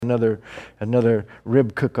another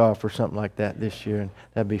rib cook-off or something like that this year, and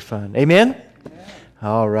that'd be fun. Amen? Yeah.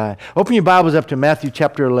 All right. Open your Bibles up to Matthew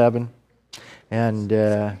chapter 11,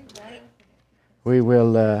 and we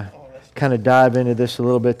will kind of dive into this a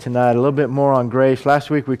little bit tonight, a little bit more on grace. Last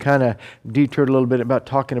week we kind of detoured a little bit about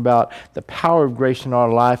talking about the power of grace in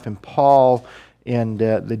our life, and Paul and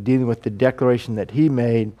the dealing with the declaration that he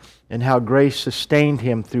made and how grace sustained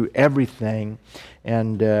him through everything.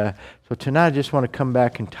 And so tonight I just want to come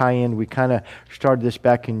back and tie in. We kind of started this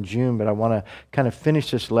back in June, but I want to kind of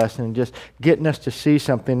finish this lesson and just getting us to see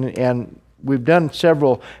something. And we've done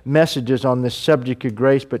several messages on this subject of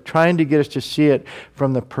grace, but trying to get us to see it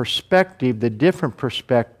from the perspective, the different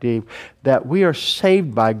perspective, that we are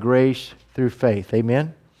saved by grace through faith.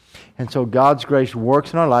 Amen? And so God's grace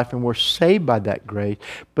works in our life, and we're saved by that grace.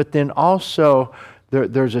 But then also,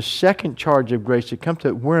 there's a second charge of grace that comes to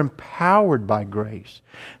it. We're empowered by grace.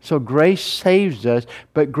 So grace saves us,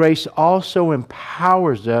 but grace also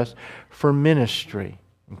empowers us for ministry.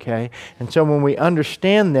 Okay? And so when we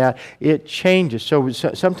understand that, it changes. So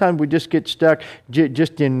sometimes we just get stuck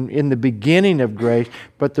just in the beginning of grace,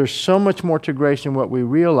 but there's so much more to grace than what we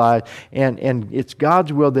realize. And it's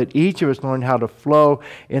God's will that each of us learn how to flow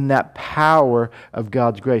in that power of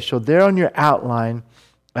God's grace. So there on your outline,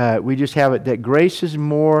 we just have it that grace is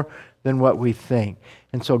more than what we think.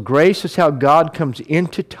 And so grace is how God comes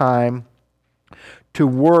into time to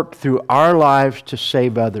work through our lives to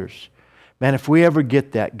save others. Man, if we ever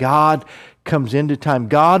get that, God comes into time.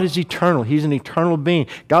 God is eternal. He's an eternal being.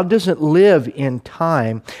 God doesn't live in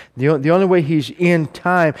time. The only way He's in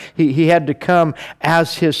time, He had to come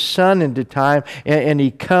as His Son into time, and He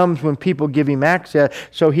comes when people give Him access.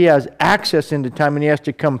 So He has access into time, and He has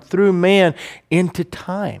to come through man into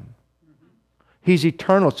time. He's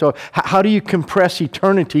eternal. So how do you compress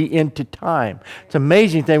eternity into time? It's an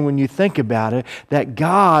amazing thing when you think about it, that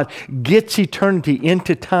God gets eternity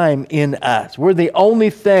into time in us. We're the only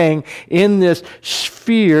thing in this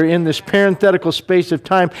sphere, in this parenthetical space of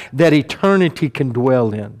time, that eternity can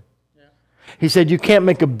dwell in. He said, you can't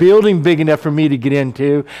make a building big enough for me to get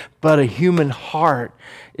into, but a human heart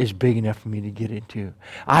is big enough for me to get into.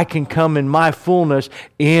 I can come in my fullness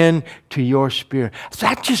into your spirit. So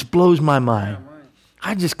that just blows my mind.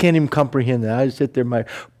 I just can't even comprehend that. I just sit there, my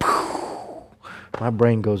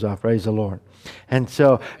brain goes off. Praise the Lord. And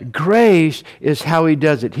so grace is how He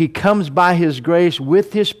does it. He comes by His grace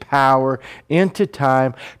with His power into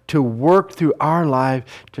time to work through our life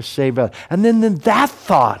to save us. And then that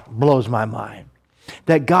thought blows my mind.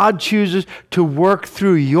 That God chooses to work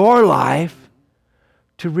through your life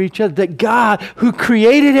to reach others. That God, who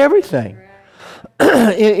created everything,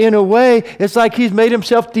 in a way, it's like He's made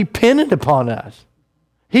Himself dependent upon us.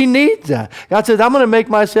 He needs that. God says, I'm going to make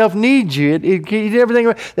myself need you. He did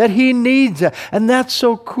everything that He needs that. And that's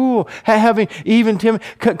so cool. Having even Tim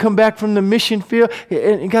come back from the mission field,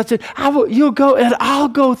 and God said, you'll go and I'll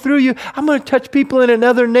go through you. I'm going to touch people in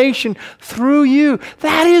another nation through you.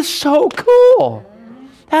 That is so cool.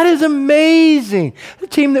 That is amazing. The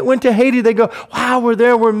team that went to Haiti, they go, wow, we're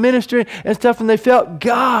there, we're ministering and stuff, and they felt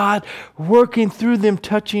God working through them,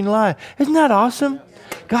 touching lives. Isn't that awesome?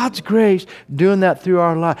 God's grace doing that through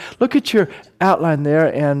our life. Look at your outline there,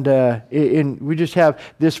 and we just have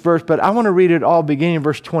this verse, but I want to read it all beginning in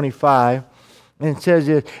verse 25. And it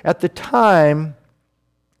says, at the time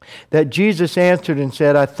that Jesus answered and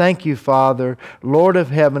said, I thank you, Father, Lord of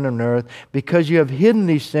heaven and earth, because you have hidden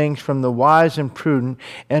these things from the wise and prudent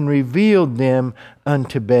and revealed them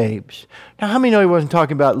unto babes. Now, how many know He wasn't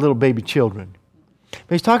talking about little baby children? But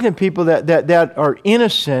He's talking to people that are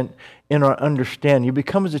innocent in our understanding. You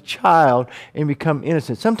become as a child and become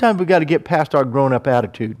innocent. Sometimes we got to get past our grown-up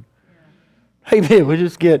attitude. Amen.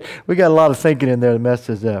 We got a lot of thinking in there that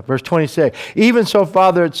messes up. Verse 26. Even so,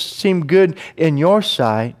 Father, it seemed good in your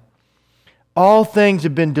sight. All things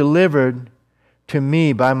have been delivered to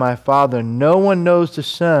me by my Father. No one knows the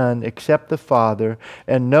Son except the Father,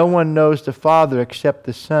 and no one knows the Father except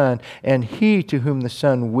the Son, and He to whom the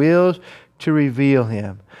Son wills to reveal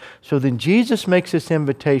Him. So then Jesus makes this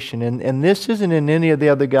invitation, and this isn't in any of the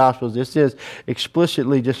other Gospels. This is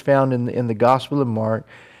explicitly just found in the Gospel of Mark.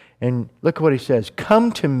 And look at what He says.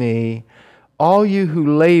 Come to me, all you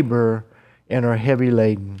who labor and are heavy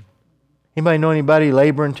laden. Anybody know anybody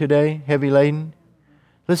laboring today, heavy laden?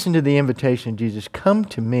 Listen to the invitation of Jesus. Come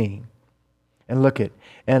to me, and look it,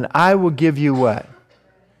 and I will give you what?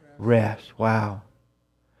 Rest. Wow.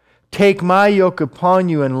 Take my yoke upon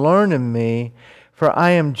you and learn of me, for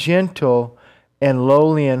I am gentle and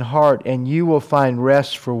lowly in heart, and you will find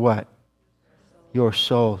rest for what? Your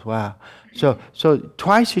souls. Wow. So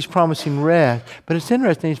twice he's promising rest, but it's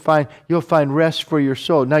interesting. You'll find rest for your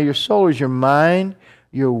soul. Now your soul is your mind,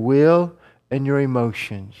 your will, and your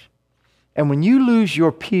emotions. And when you lose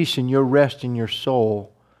your peace and your rest in your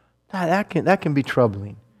soul, that can be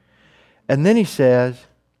troubling. And then he says,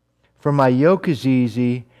 "For my yoke is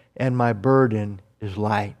easy and my burden is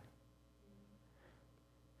light."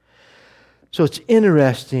 So it's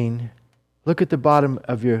interesting. Look at the bottom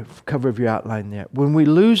of your cover of your outline there. When we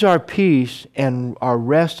lose our peace and our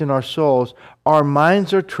rest in our souls, our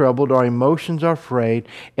minds are troubled, our emotions are frayed,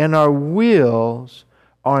 and our wills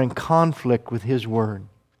are in conflict with His Word.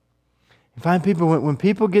 You find people, when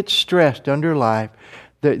people get stressed under life,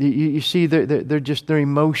 you see their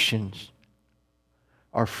emotions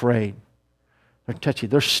are frayed. They're touchy.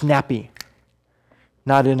 They're snappy.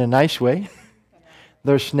 Not in a nice way.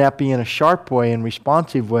 They're snappy in a sharp way and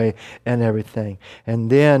responsive way and everything. And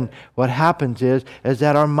then what happens is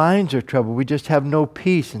that our minds are troubled. We just have no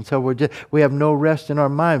peace. And so we have no rest in our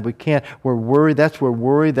mind. We're worried. That's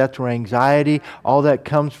where anxiety, all that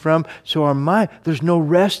comes from. So our mind, there's no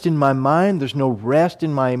rest in my mind. There's no rest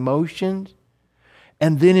in my emotions.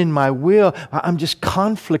 And then in my will, I'm just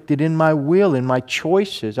conflicted in my will, in my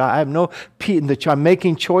choices. I have no peace. I'm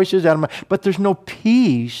making choices but there's no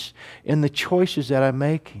peace in the choices that I'm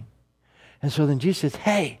making. And so then Jesus says,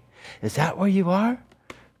 "Hey, is that where you are?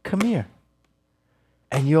 Come here.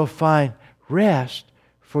 And you'll find rest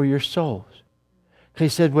for your souls." He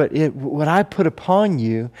said, what I put upon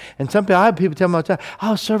you, and I have people tell me all the time,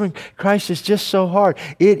 "Oh, serving Christ is just so hard."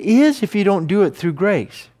 It is if you don't do it through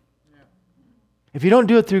grace. If you don't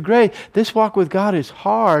do it through grace, this walk with God is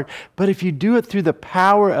hard. But if you do it through the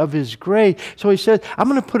power of His grace, so He says, "I'm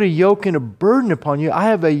going to put a yoke and a burden upon you. I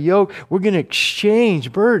have a yoke. We're going to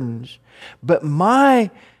exchange burdens. But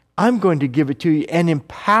I'm going to give it to you and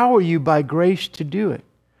empower you by grace to do it.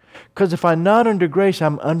 Because if I'm not under grace,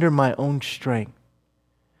 I'm under my own strength."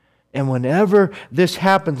 And whenever this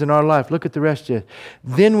happens in our life, look at the rest of it.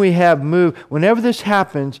 Then we have moved, whenever this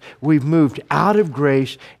happens, we've moved out of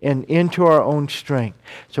grace and into our own strength.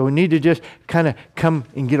 So we need to just kind of come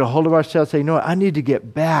and get a hold of ourselves and say, "You know what? I need to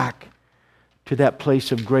get back to that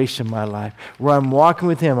place of grace in my life where I'm walking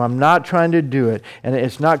with Him. I'm not trying to do it. And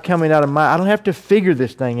it's not coming out of I don't have to figure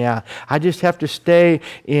this thing out. I just have to stay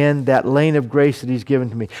in that lane of grace that He's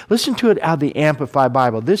given to me." Listen to it out of the Amplified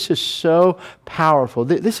Bible. This is so powerful.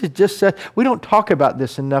 This is just we don't talk about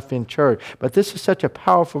this enough in church, but this is such a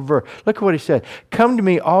powerful verse. Look at what he said. "Come to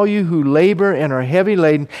me, all you who labor and are heavy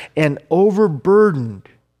laden and overburdened,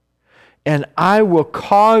 and I will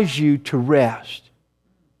cause you to rest."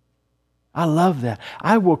 I love that.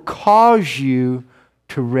 "I will cause you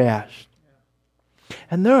to rest."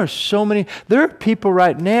 And there are people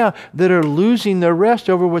right now that are losing their rest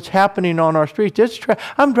over what's happening on our streets.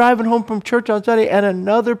 I'm driving home from church on Sunday and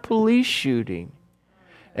another police shooting.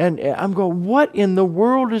 And I'm going, what in the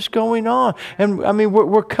world is going on? And I mean,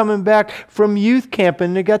 we're coming back from youth camp,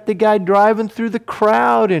 and they got the guy driving through the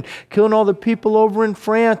crowd and killing all the people over in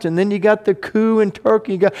France. And then you got the coup in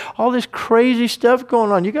Turkey. You got all this crazy stuff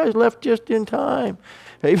going on. You guys left just in time.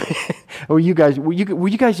 Were you guys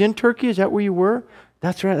in Turkey? Is that where you were?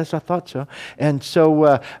 That's right. I thought so. And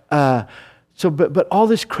so, but all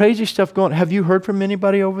this crazy stuff going on. Have you heard from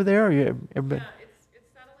anybody over there? Yeah, it's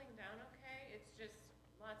settling down okay. It's just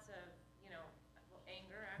lots of,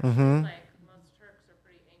 anger, actually. Mm-hmm. Like most Turks are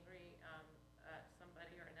pretty angry at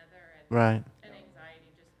somebody or another. And, right. And anxiety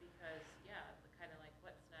just because, kind of like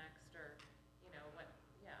what's next or, what,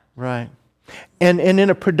 Right. And in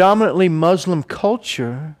a predominantly Muslim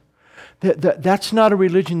culture, that's not a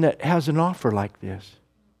religion that has an offer like this.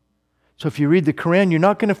 So if you read the Quran, you're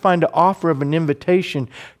not going to find an offer of an invitation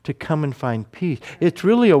to come and find peace. It's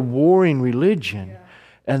really a warring religion,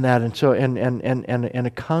 and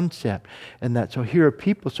a concept, and that. So here are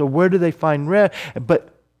people. So where do they find rest?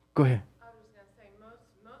 But go ahead. I was just going to say most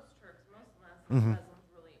Turks, most Muslims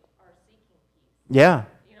really are seeking peace. Yeah.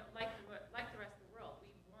 Like the rest of the world,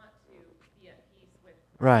 we want to be at peace with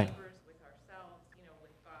Right. neighbors, with ourselves,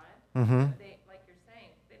 with God. Mm-hmm. But they, like you're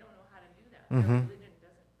saying, they don't know how to do that. Mm-hmm. Their religion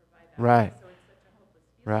doesn't provide that. Right. So it's such a hopeless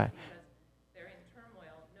feeling Right. because they're in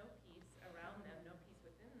turmoil, no peace around them, no peace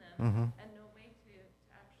within them, and no way to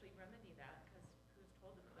actually remedy that because who's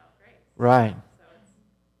told them about grace? Right. So it's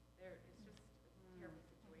just a terrible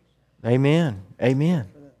situation. Amen.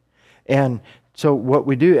 And So what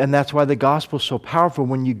we do, and that's why the gospel is so powerful.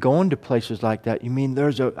 When you go into places like that, you mean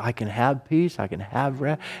I can have peace, I can have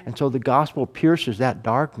rest. And so the gospel pierces that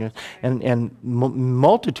darkness. And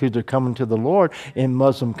multitudes are coming to the Lord in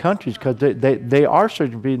Muslim countries because they are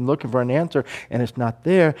searching, looking for an answer, and it's not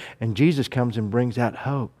there. And Jesus comes and brings that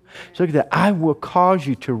hope. So look at that. I will cause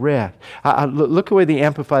you to rest. Look at the way the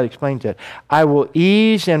Amplified explains that. I will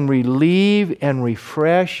ease and relieve and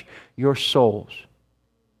refresh your souls.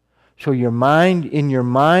 So your mind, your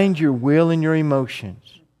will, and your emotions,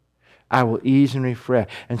 I will ease and refresh.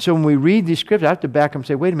 And so when we read these scriptures, I have to back up and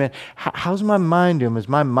say, wait a minute, how's my mind doing? Is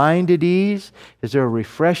my mind at ease? Is there a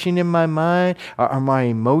refreshing in my mind? Are my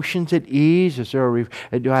emotions at ease? Is there is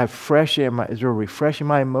there a refresh in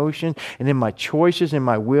my emotions and in my choices, in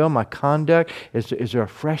my will, my conduct? Is there a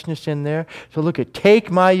freshness in there? So look at,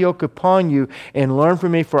 take my yoke upon you and learn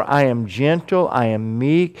from me, for I am gentle, I am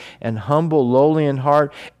meek and humble, lowly in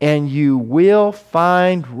heart, and you will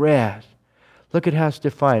find rest. Look at how it's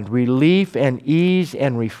defined. Relief and ease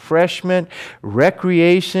and refreshment,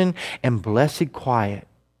 recreation and blessed quiet.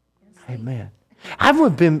 Amen.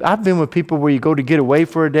 I've been with people where you go to get away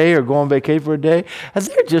for a day or go on vacation for a day, and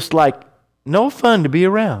they're just like no fun to be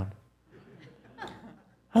around.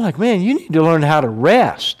 I'm like, man, you need to learn how to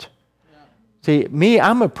rest. See, me,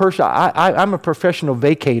 I'm a person. I'm a professional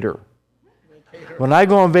vacator. When I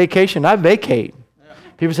go on vacation, I vacate.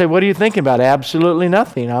 People say, what are you thinking about? Absolutely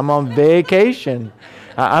nothing. I'm on vacation.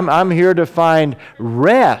 I'm here to find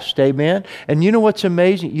rest. Amen. And you know what's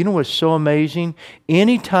amazing? You know what's so amazing?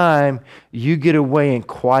 Anytime you get away and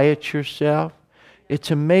quiet yourself,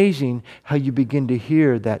 it's amazing how you begin to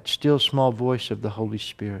hear that still small voice of the Holy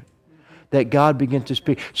Spirit. That God begins to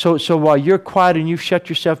speak. So while you're quiet and you've shut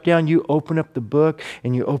yourself down, you open up the book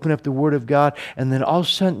and you open up the Word of God, and then all of a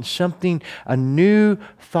sudden a new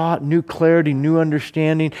thought, new clarity, new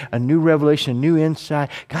understanding, a new revelation, a new insight.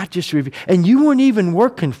 God just revealed. And you weren't even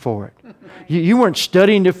working for it. You weren't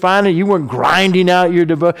studying to find it. You weren't grinding out your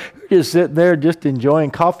devotion. You're just sitting there just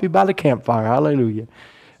enjoying coffee by the campfire. Hallelujah.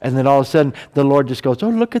 And then all of a sudden the Lord just goes, oh,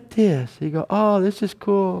 look at this. You go, oh, this is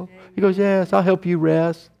cool. He goes, yes, I'll help you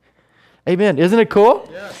rest. Amen. Isn't it cool?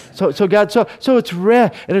 Yes. So God, so it's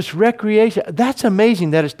and it's recreation. That's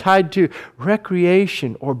amazing that it's tied to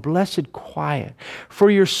recreation or blessed quiet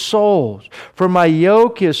for your souls. For my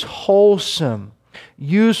yoke is wholesome,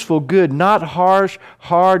 useful, good, not harsh,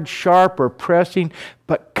 hard, sharp, or pressing,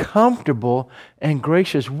 but comfortable and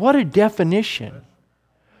gracious. What a definition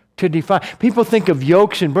to define. People think of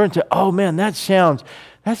yokes and burdens. Oh man, that sounds,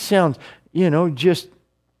 just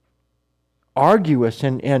arduous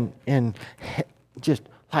and just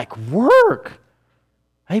like work.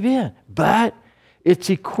 Amen. But it's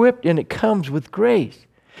equipped and it comes with grace.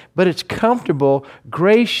 But it's comfortable,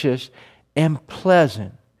 gracious, and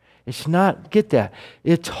pleasant. It's not, get that,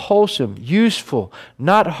 it's wholesome, useful,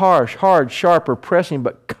 not harsh, hard, sharp, or pressing,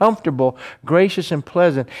 but comfortable, gracious, and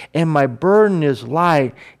pleasant. And my burden is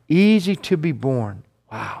light, easy to be borne.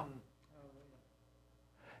 Wow.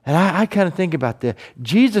 And I kind of think about that.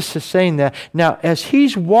 Jesus is saying that. Now, as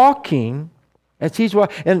He's walking,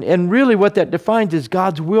 and really what that defines is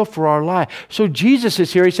God's will for our life. So Jesus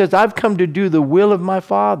is here. He says, I've come to do the will of my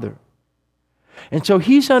Father. And so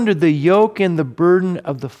He's under the yoke and the burden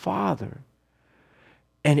of the Father.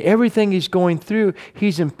 And everything He's going through,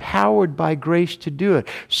 He's empowered by grace to do it.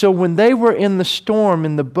 So when they were in the storm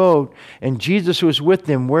in the boat and Jesus was with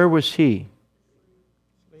them, where was He?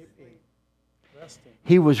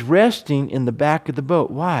 He was resting in the back of the boat.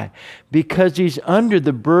 Why? Because He's under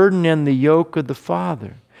the burden and the yoke of the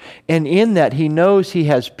Father. And in that, He knows He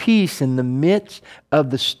has peace in the midst of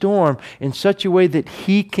the storm in such a way that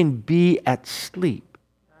He can be at sleep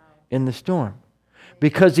in the storm.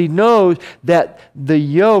 Because He knows that the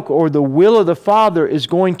yoke or the will of the Father is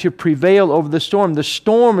going to prevail over the storm. The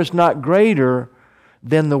storm is not greater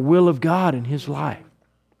than the will of God in His life.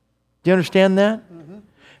 Do you understand that?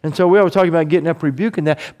 And so we always talk about getting up, rebuking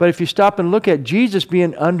that. But if you stop and look at Jesus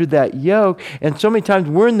being under that yoke, and so many times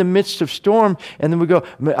we're in the midst of storm, and then we go,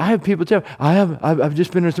 I have people tell me, I've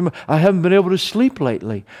just been in some, I haven't been able to sleep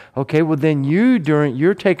lately. Okay, well then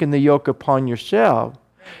you're taking the yoke upon yourself,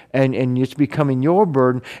 and it's becoming your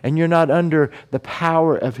burden, and you're not under the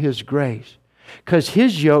power of His grace. Because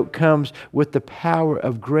His yoke comes with the power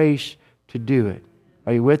of grace to do it.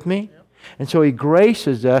 Are you with me? And so He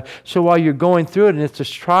graces us. So while you're going through it and it's a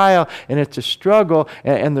trial and it's a struggle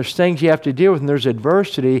and there's things you have to deal with and there's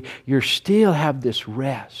adversity, you still have this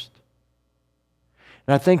rest.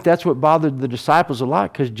 And I think that's what bothered the disciples a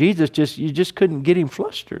lot, because you just couldn't get Him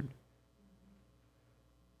flustered.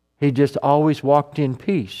 He just always walked in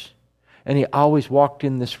peace. And He always walked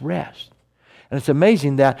in this rest. And it's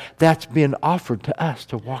amazing that that's been offered to us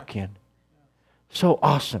to walk in. So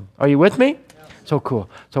awesome. Are you with me? So cool.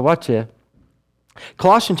 So watch this.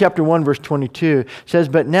 Colossians chapter 1 verse 22 says,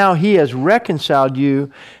 "But now He has reconciled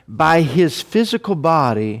you by His physical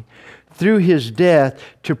body through His death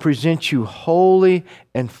to present you holy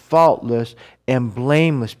and faultless and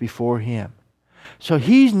blameless before Him." So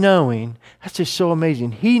He's knowing, that's just so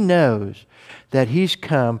amazing. He knows that He's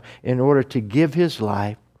come in order to give His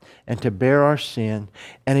life and to bear our sin,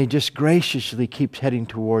 and He just graciously keeps heading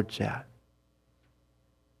towards that.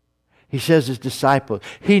 He says His disciples,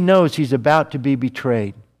 He knows He's about to be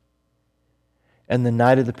betrayed. And the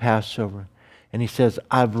night of the Passover, and He says,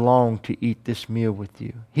 "I've longed to eat this meal with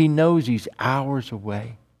you." He knows He's hours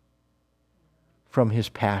away from His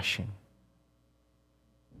passion.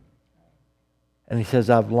 And He says,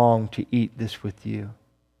 "I've longed to eat this with you."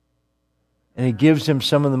 And He gives them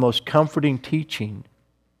some of the most comforting teaching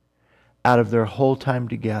out of their whole time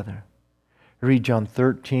together. Read John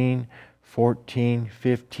 13, 14,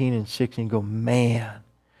 15, and 16, and go, man,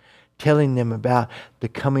 telling them about the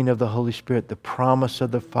coming of the Holy Spirit, the promise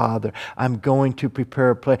of the Father. I'm going to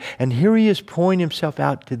prepare a place. And here He is pouring Himself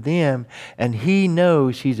out to them, and He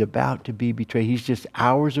knows He's about to be betrayed. He's just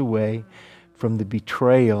hours away from the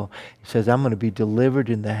betrayal. He says, "I'm going to be delivered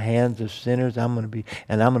in the hands of sinners. I'm going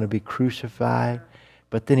to be crucified."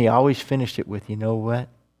 But then He always finished it with, you know what?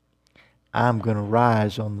 I'm going to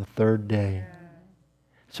rise on the third day.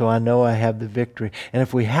 So I know I have the victory. And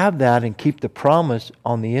if we have that and keep the promise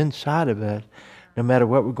on the inside of us, no matter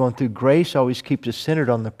what we're going through, grace always keeps us centered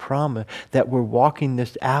on the promise that we're walking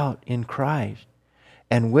this out in Christ.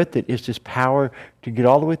 And with it is this power to get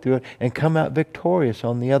all the way through it and come out victorious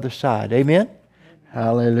on the other side. Amen?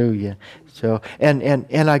 Hallelujah. So,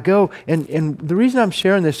 and I go, and the reason I'm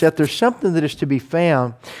sharing this, that there's something that is to be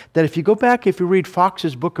found, that if you go back, if you read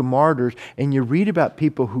Fox's Book of Martyrs, and you read about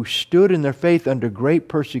people who stood in their faith under great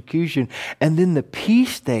persecution, and then the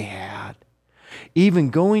peace they had, even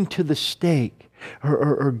going to the stake,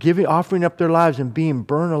 or offering up their lives and being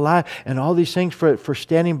burned alive, and all these things for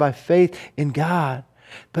standing by faith in God.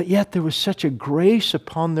 But yet there was such a grace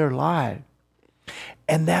upon their lives.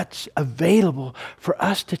 And that's available for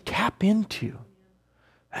us to tap into.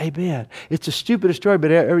 Amen. It's the stupidest story,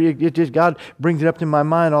 but it just, God brings it up to my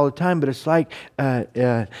mind all the time. But it's like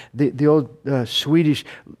the old Swedish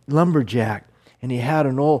lumberjack. And he had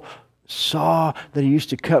an old saw that he used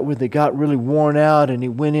to cut with that got really worn out, and he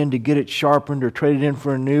went in to get it sharpened or traded in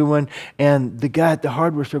for a new one. And the guy at the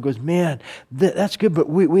hardware store goes, "Man, that's good, but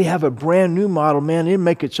we have a brand new model, man. It'll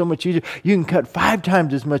make it so much easier. You can cut 5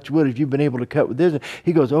 times as much wood as you've been able to cut with this."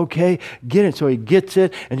 He goes, "Okay, get it." So he gets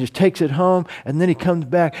it and just takes it home, and then he comes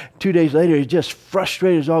back 2 days later. He's just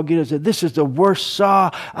frustrated as all get out. He said, "This is the worst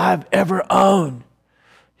saw I've ever owned.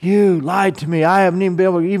 You lied to me. I haven't even been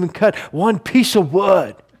able to even cut one piece of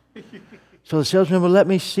wood." So the salesman will let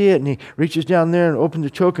me see it, and he reaches down there and opens the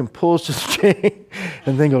choke and pulls the chain,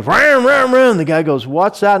 and then goes, "Ram, ram, ram." The guy goes,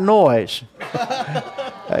 "What's that noise?"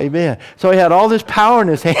 Amen. So he had all this power in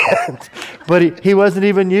his hands, but he wasn't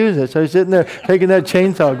even using it. So he's sitting there taking that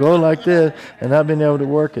chainsaw, going like this, and not being able to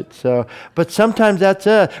work it. So, but sometimes that's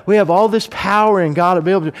us. We have all this power in God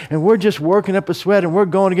available, and we're just working up a sweat, and we're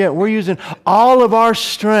going again. We're using all of our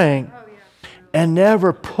strength, and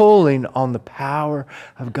never pulling on the power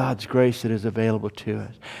of God's grace that is available to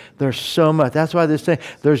us. There's so much. That's why this thing,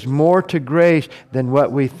 there's more to grace than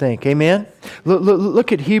what we think. Amen?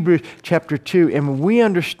 Look at Hebrews chapter 2, and when we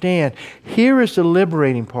understand, here is the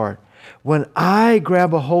liberating part. When I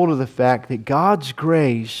grab a hold of the fact that God's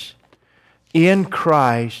grace in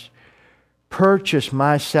Christ purchased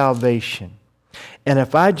my salvation, and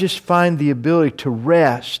if I just find the ability to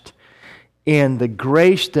rest in the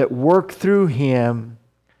grace that worked through Him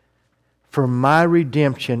for my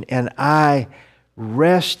redemption, and I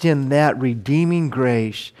rest in that redeeming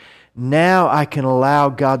grace, now I can allow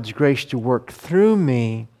God's grace to work through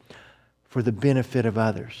me for the benefit of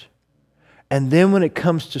others. And then when it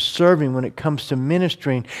comes to serving, when it comes to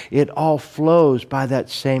ministering, it all flows by that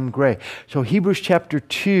same grace. So Hebrews chapter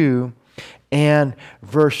 2 and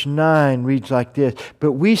verse 9 reads like this: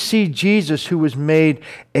 "But we see Jesus, who was made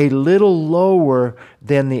a little lower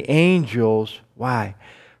than the angels." Why?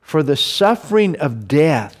 "For the suffering of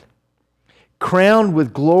death, crowned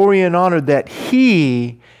with glory and honor, that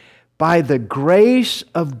He, by the grace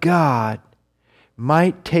of God,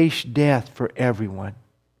 might taste death for everyone."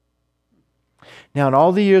 Now, in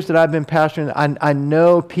all the years that I've been pastoring, I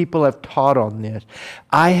know people have taught on this.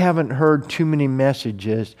 I haven't heard too many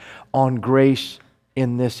messages on grace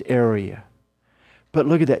in this area. But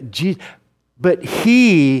look at that. But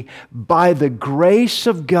He, by the grace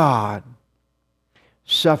of God,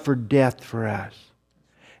 suffered death for us.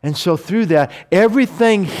 And so through that,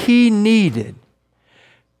 everything He needed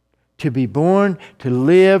to be born, to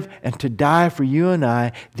live, and to die for you and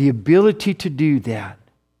I, the ability to do that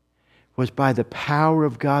was by the power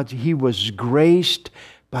of God. He was graced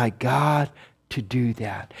by God to do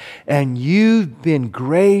that. And you've been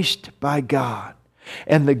graced by God.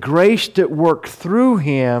 And the grace that worked through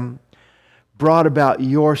Him brought about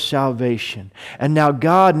your salvation. And now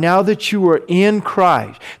God, now that you are in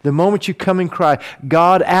Christ, the moment you come in Christ,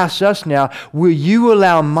 God asks us now, will you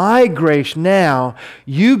allow my grace now?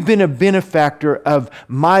 You've been a benefactor of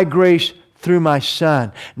my grace through my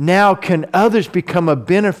Son. Now can others become a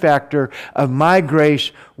benefactor of my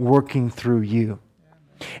grace working through you?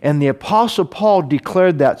 And the Apostle Paul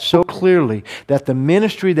declared that so clearly, that the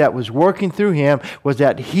ministry that was working through him was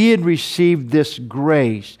that he had received this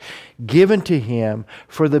grace given to him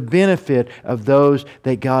for the benefit of those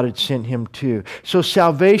that God had sent him to. So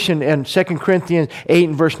salvation, and 2 Corinthians 8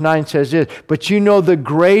 and verse 9 says this, but you know the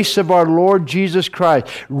grace of our Lord Jesus Christ,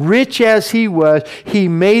 rich as He was, He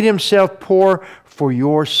made Himself poor for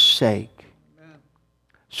your sake.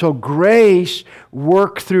 So grace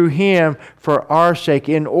worked through Him for our sake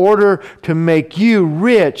in order to make you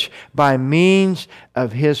rich by means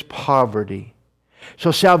of His poverty. So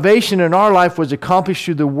salvation in our life was accomplished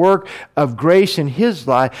through the work of grace in His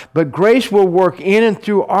life, but grace will work in and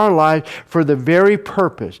through our life for the very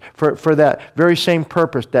purpose, for that very same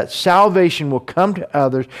purpose, that salvation will come to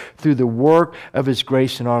others through the work of His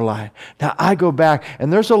grace in our life. Now I go back,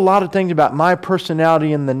 and there's a lot of things about my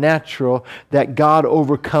personality in the natural that God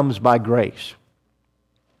overcomes by grace.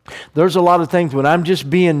 There's a lot of things when I'm just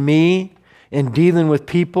being me and dealing with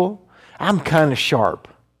people, I'm kind of sharp.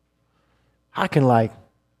 I can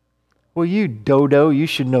well, you dodo, you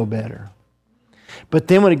should know better. But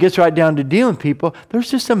then when it gets right down to dealing with people,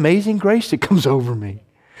 there's this amazing grace that comes over me.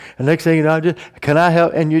 And next thing you know, can I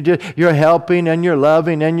help? And you're helping and you're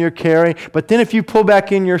loving and you're caring. But then if you pull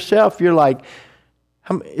back in yourself, you're like,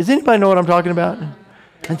 does anybody know what I'm talking about?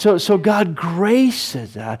 And so God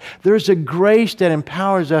graces us. There's a grace that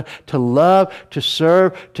empowers us to love, to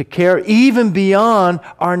serve, to care, even beyond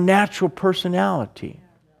our natural personality.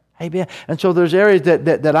 Amen. And so there's areas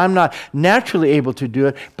that I'm not naturally able to do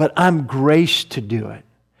it, but I'm graced to do it.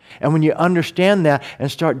 And when you understand that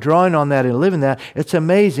and start drawing on that and living that, it's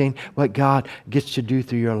amazing what God gets to do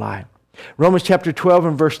through your life. Romans chapter 12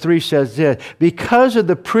 and verse 3 says this, because of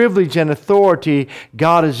the privilege and authority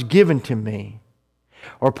God has given to me,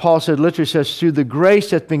 or Paul literally says, through the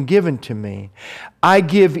grace that's been given to me, I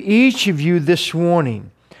give each of you this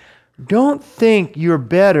warning. Don't think you're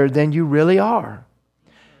better than you really are.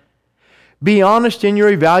 Be honest in your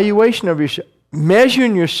evaluation of yourself,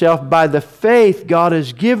 measuring yourself by the faith God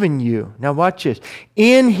has given you. Now watch this.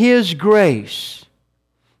 In His grace,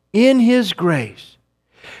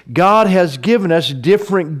 God has given us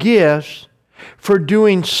different gifts for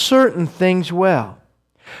doing certain things well.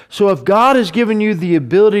 So if God has given you the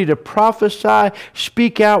ability to prophesy,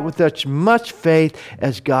 speak out with as much faith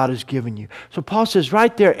as God has given you. So Paul says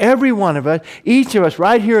right there, every one of us, each of us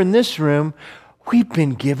right here in this room, we've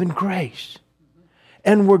been given grace.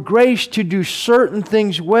 And we're graced to do certain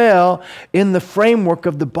things well in the framework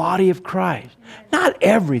of the body of Christ. Not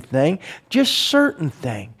everything, just certain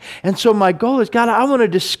things. And so my goal is, God, I want to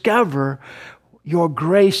discover your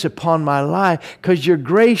grace upon my life, because your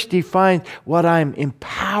grace defines what I'm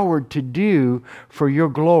empowered to do for your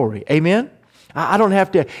glory. Amen? I don't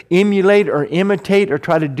have to emulate or imitate or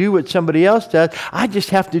try to do what somebody else does. I just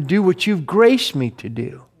have to do what you've graced me to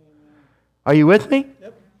do. Are you with me?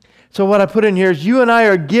 Yep. So what I put in here is you and I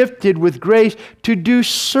are gifted with grace to do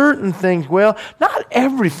certain things well, not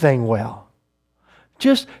everything well,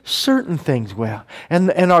 just certain things well. And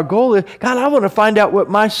our goal is, God, I want to find out what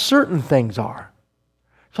my certain things are.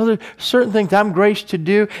 So there's certain things I'm graced to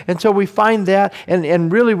do. And so we find that. And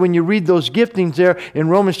really when you read those giftings there in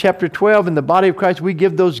Romans chapter 12, in the body of Christ, we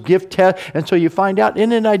give those gift tests. And so you find out,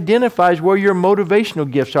 and it identifies where your motivational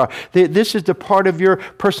gifts are. This is the part of your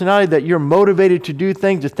personality that you're motivated to do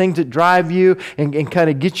things, the things that drive you and kind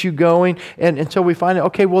of get you going. And so we find out,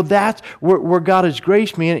 okay, well, that's where God has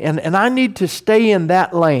graced me. And I need to stay in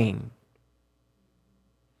that lane,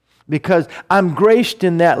 because I'm graced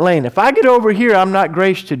in that lane. If I get over here, I'm not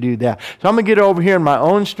graced to do that. So I'm going to get over here in my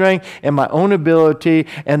own strength and my own ability,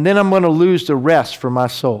 and then I'm going to lose the rest for my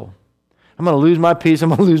soul. I'm going to lose my peace. I'm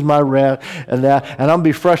going to lose my rest and that, and I'm going to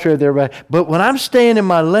be frustrated there. But when I'm staying in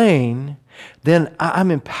my lane, then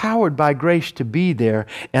I'm empowered by grace to be there,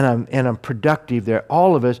 and I'm productive there.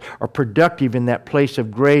 All of us are productive in that place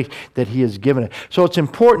of grace that He has given us. So it's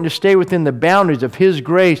important to stay within the boundaries of His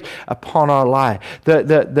grace upon our life.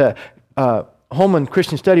 The Holman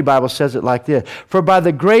Christian Study Bible says it like this: "For by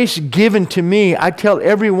the grace given to me, I tell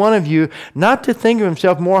every one of you not to think of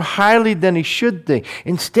himself more highly than he should think.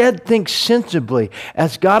 Instead, think sensibly,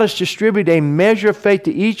 as God has distributed a measure of faith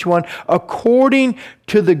to each one according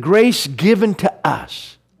to the grace given to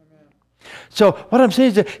us." So what I'm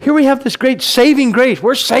saying is that here we have this great saving grace.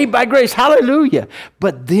 We're saved by grace. Hallelujah.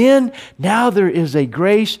 But then now there is a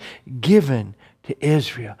grace given to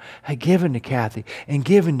Israel, given to Kathy, and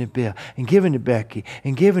given to Bill, and given to Becky,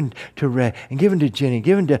 and given to Ray, and given to Jenny,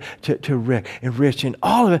 given to Rick and Rich, and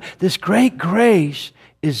all of it. This great grace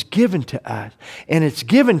is given to us. And it's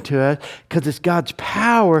given to us because it's God's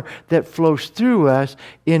power that flows through us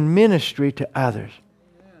in ministry to others.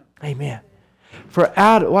 Amen. For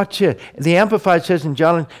watch it. The Amplified says in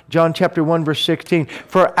John chapter 1, verse 16,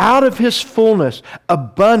 "For out of His fullness,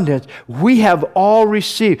 abundance, we have all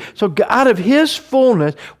received." So out of His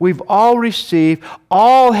fullness, we've all received,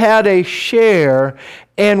 all had a share,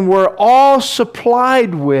 and were all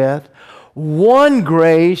supplied with one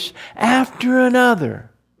grace after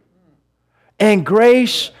another. And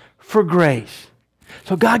grace for grace.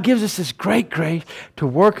 So God gives us this great grace to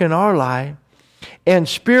work in our life. And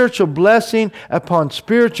spiritual blessing upon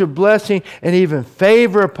spiritual blessing, and even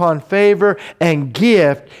favor upon favor, and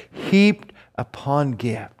gift heaped upon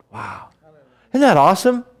gift. Wow. Isn't that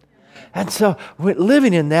awesome? And so we're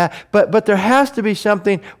living in that, but there has to be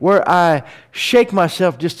something where I shake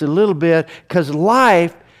myself just a little bit, because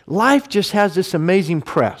life just has this amazing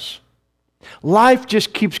press. Life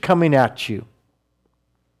just keeps coming at you.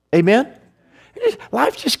 Amen?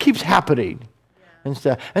 Life just keeps happening.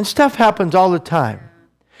 And stuff happens all the time.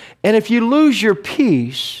 And if you lose your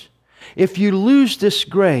peace, if you lose this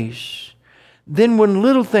grace, then when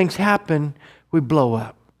little things happen, we blow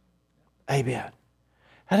up. Amen.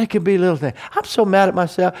 And it could be little things. I'm so mad at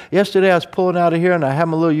myself. Yesterday I was pulling out of here and I had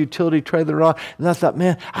my little utility trailer on, and I thought,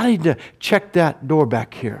 man, I need to check that door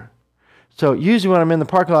back here. So usually when I'm in the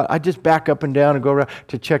parking lot, I just back up and down and go around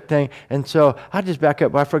to check things. And so I just back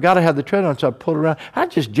up. I forgot I had the trailer on, so I pulled around. I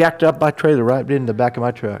just jacked up my trailer right in the back of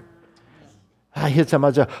my truck. I hit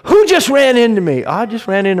somebody. I said, "Who just ran into me?" I just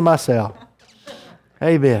ran into myself.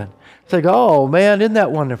 Amen. It's like, oh man, isn't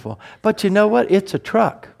that wonderful? But you know what? It's a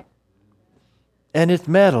truck. And it's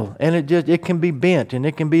metal. And it can be bent and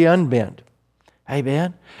it can be unbent.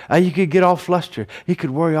 Amen. You could get all flustered. You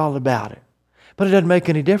could worry all about it. But it doesn't make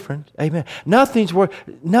any difference. Amen.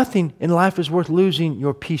 Nothing in life is worth losing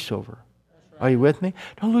your peace over. Are you with me?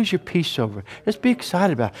 Don't lose your peace over it. Just be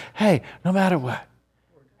excited about it. Hey, no matter what.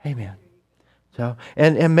 Amen. So,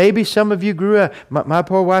 and maybe some of you grew up, my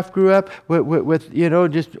poor wife grew up with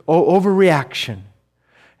just overreaction.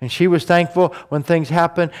 And she was thankful when things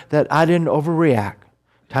happened that I didn't overreact.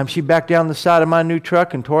 Time she backed down the side of my new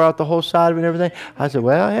truck and tore out the whole side of it and everything, I said,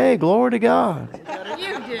 well, hey, glory to God.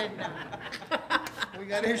 You did not. We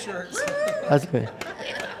got insurance. That's good.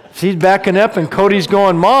 She's backing up and Cody's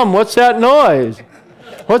going, Mom, what's that noise?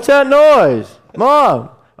 What's that noise? Mom,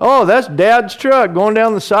 oh, that's Dad's truck going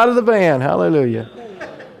down the side of the van. Hallelujah.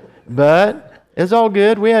 But it's all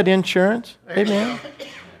good. We had insurance. Amen.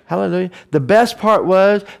 Hallelujah. The best part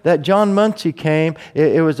was that John Muncie came.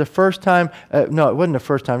 It was the first time. No, it wasn't the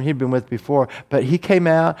first time. He'd been with before. But he came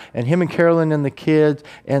out, and him and Carolyn and the kids.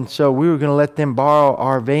 And so we were going to let them borrow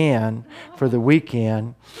our van for the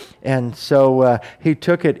weekend. And so he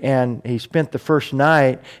took it, and he spent the first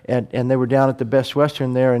night, and they were down at the Best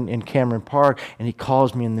Western there in Cameron Park. And he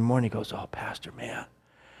calls me in the morning. He goes, oh, Pastor, man.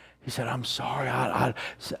 He said, I'm sorry.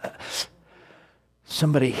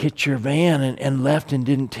 Somebody hit your van and left and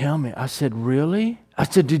didn't tell me. I said, really? I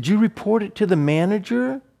said, did you report it to the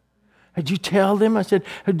manager? Did you tell them? I said,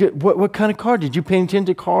 what kind of car? Did you pay attention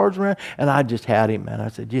to cars around? And I just had him, man. I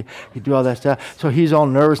said, you do all that stuff. So he's all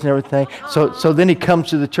nervous and everything. So then he comes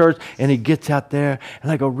to the church and he gets out there.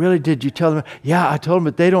 And I go, really? Did you tell them? Yeah, I told them,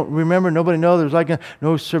 but they don't remember. Nobody knows. There's like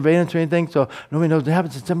no surveillance or anything. So nobody knows what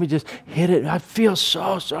happens. And somebody just hit it. I feel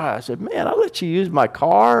so sorry. I said, man, I'll let you use my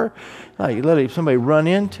car. You let somebody run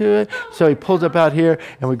into it. So he pulls up out here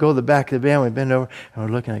and we go to the back of the van. We bend over and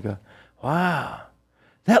we're looking. I go, wow.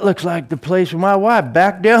 That looks like the place where my wife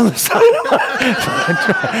backed down the side of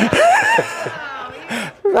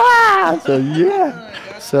my So yeah.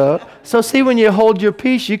 So see, when you hold your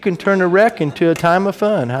peace, you can turn a wreck into a time of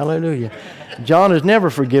fun. Hallelujah. John has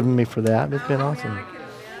never forgiven me for that. It's been awesome.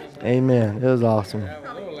 Amen. It was awesome.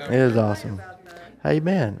 It was awesome.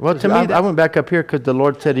 Amen. Well, to me, I went back up here because the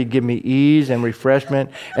Lord said He'd give me ease and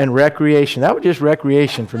refreshment and recreation. That was just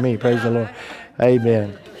recreation for me. Praise the Lord.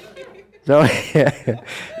 Amen. So,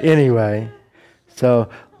 anyway, so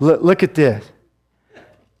look at this.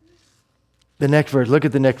 The next verse. Look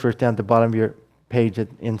at the next verse down at the bottom of your page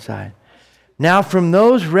inside. Now, from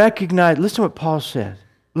those recognized, listen to what Paul says.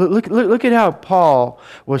 Look at how Paul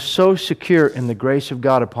was so secure in the grace of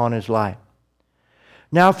God upon his life.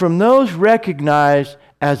 Now, from those recognized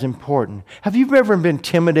as important. Have you ever been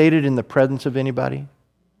intimidated in the presence of anybody?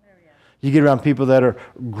 You get around people that are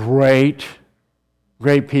great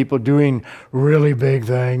people doing really big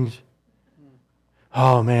things.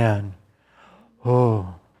 Oh, man.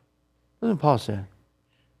 Oh. Listen what Paul said.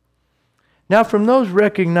 Now, from those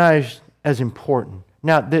recognized as important.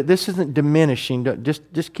 Now, this isn't diminishing.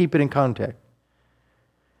 Just keep it in context.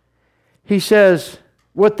 He says,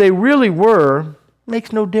 what they really were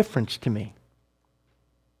makes no difference to me.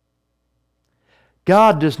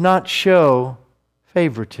 God does not show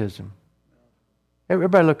favoritism.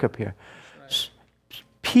 Everybody look up here.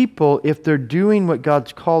 People, if they're doing what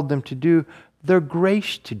God's called them to do, they're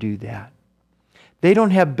graced to do that. They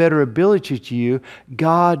don't have better ability to you.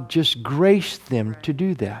 God just graced them to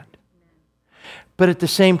do that. But at the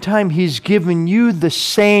same time, He's given you the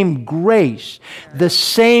same grace. The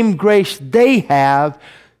same grace they have,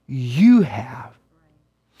 you have.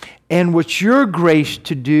 And what you're graced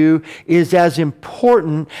to do is as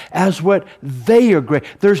important as what they are graced.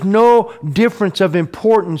 There's no difference of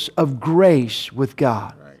importance of grace with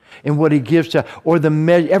God and what He gives to, or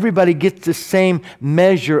everybody gets the same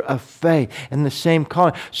measure of faith and the same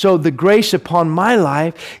calling. So the grace upon my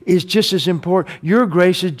life is just as important. Your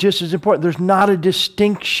grace is just as important. There's not a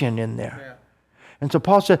distinction in there. Yeah. And so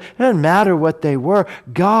Paul said, it doesn't matter what they were.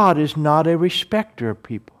 God is not a respecter of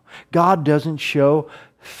people. God doesn't show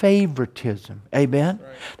favoritism. Amen?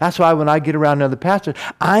 Right. That's why when I get around other pastors,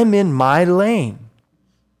 I'm in my lane.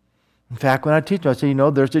 In fact, when I teach them, I say,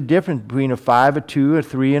 there's a difference between a 5, a 2, a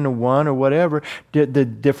 3, and a 1, or whatever, the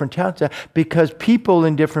different talents. Because people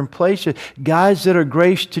in different places, guys that are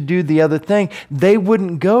graced to do the other thing, they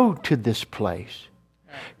wouldn't go to this place.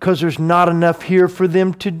 Because there's not enough here for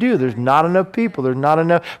them to do. There's not enough people. There's not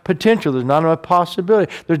enough potential. There's not enough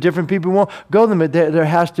possibility. There's different people who won't go to them. There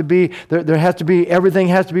has to be, everything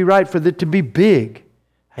has to be right for it to be big.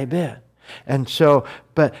 Amen. And so,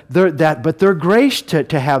 but they're graced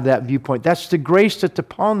to have that viewpoint. That's the grace that's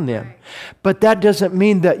upon them. But that doesn't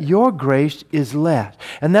mean that your grace is less.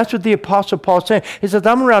 And that's what the Apostle Paul is saying. He says,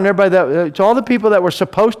 I'm around everybody it's all the people that were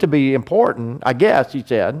supposed to be important, I guess, he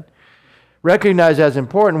said, recognized as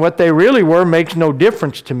important. What they really were makes no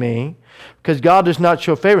difference to me because God does not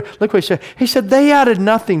show favor. Look what he said. He said, they added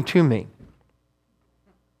nothing to me.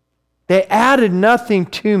 They added nothing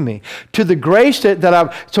to me. To the grace that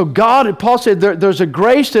I've... So God, Paul said, there's a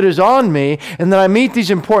grace that is on me and that I meet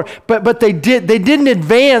these important... But they didn't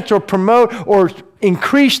advance or promote or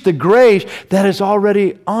increase the grace that is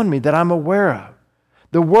already on me, that I'm aware of.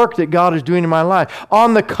 The work that God is doing in my life.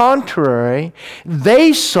 On the contrary,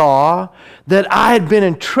 they saw that I had been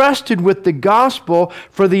entrusted with the gospel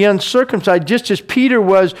for the uncircumcised, just as Peter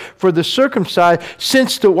was for the circumcised,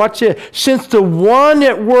 since the one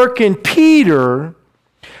at work in Peter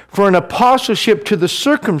for an apostleship to the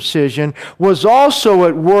circumcision was also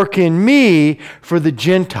at work in me for the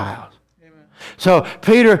Gentiles. So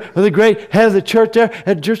Peter, the great head of the church there,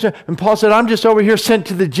 and Paul said, I'm just over here sent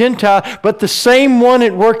to the Gentile, but the same one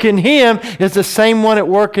at work in him is the same one at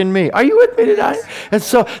work in me. Are you with me tonight? And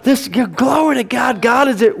so this, glory to God. God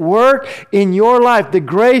is at work in your life. The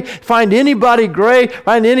great, find anybody great,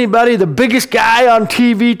 find anybody, the biggest guy on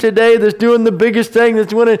TV today that's doing the biggest thing,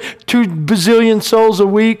 that's winning 2 bazillion souls a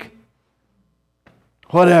week.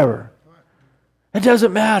 Whatever. It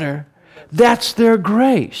doesn't matter. That's their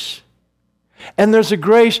grace. And there's a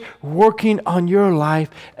grace working on your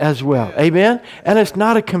life as well. Amen? And it's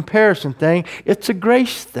not a comparison thing. It's a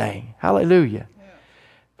grace thing. Hallelujah.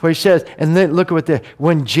 For he says, and then look at what this.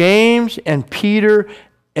 When James and Peter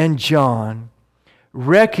and John,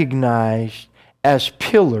 recognized as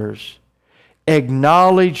pillars,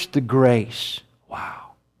 acknowledged the grace.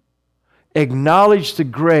 Wow. Acknowledged the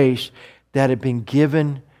grace that had been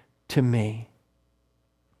given to me.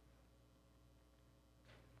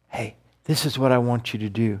 Hey. This is what I want you to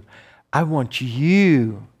do. I want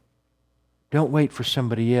you, don't wait for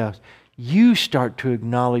somebody else. You start to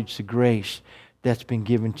acknowledge the grace that's been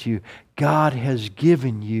given to you. God has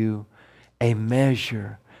given you a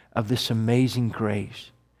measure of this amazing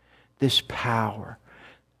grace, this power.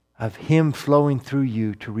 of Him flowing through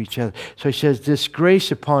you to reach others. So he says, this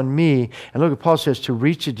grace upon me, and look what Paul says, to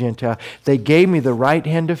reach the Gentile, they gave me the right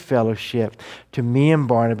hand of fellowship to me and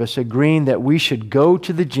Barnabas, agreeing that we should go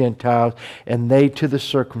to the Gentiles and they to the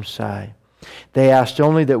circumcised. They asked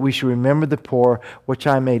only that we should remember the poor, which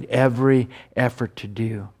I made every effort to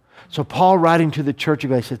do. So Paul, writing to the church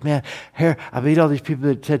of God, says, man, here, I meet all these people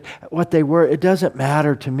that said what they were. It doesn't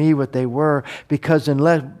matter to me what they were, because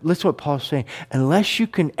listen what Paul's saying, unless you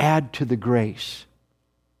can add to the grace.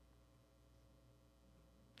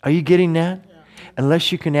 Are you getting that?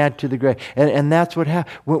 Unless you can add to the grace. And that's what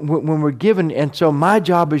happens when we're given. And so my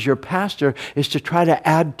job as your pastor is to try to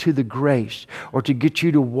add to the grace, or to get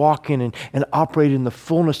you to walk in and operate in the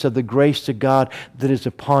fullness of the grace of God that is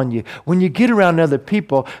upon you. When you get around other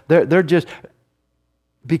people, they're just,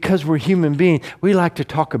 because we're human beings, we like to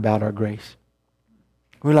talk about our grace.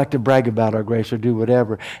 We like to brag about our grace or do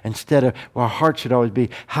whatever. Instead of, our heart should always be,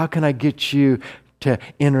 how can I get you to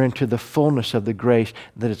enter into the fullness of the grace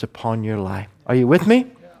that is upon your life? Are you with me?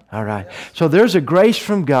 Yeah. All right. So there's a grace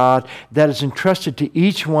from God that is entrusted to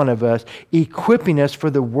each one of us, equipping us for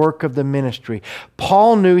the work of the ministry.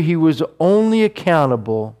 Paul knew he was only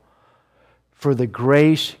accountable for the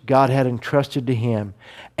grace God had entrusted to him,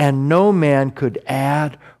 and no man could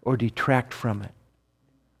add or detract from it.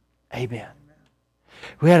 Amen.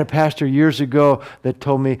 We had a pastor years ago that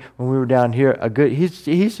told me when we were down here,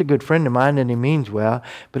 he's a good friend of mine and he means well,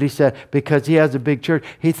 but he said because he has a big church,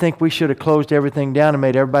 he think we should have closed everything down and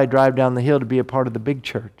made everybody drive down the hill to be a part of the big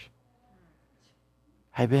church.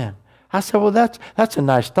 Amen. I said, well, that's a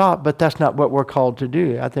nice thought, but that's not what we're called to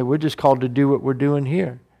do. I think we're just called to do what we're doing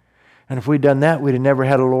here. And if we'd done that, we'd have never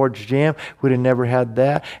had a Lord's Jam. We'd have never had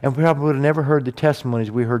that. And we probably would have never heard the testimonies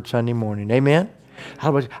we heard Sunday morning. Amen?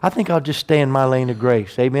 I think I'll just stay in my lane of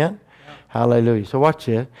grace. Amen? Yeah. Hallelujah. So watch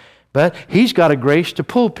this. But he's got a grace to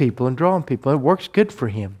pull people and draw people. It works good for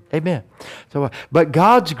him. Amen. So, but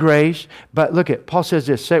God's grace, but look at, Paul says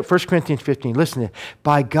this, 1 Corinthians 15, listen to this.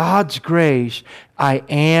 By God's grace, I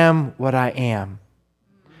am what I am.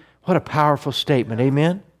 What a powerful statement.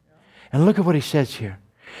 Amen? And look at what he says here.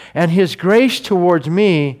 And His grace towards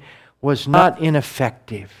me was not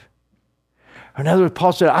ineffective. In other words,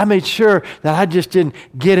 Paul said, I made sure that I just didn't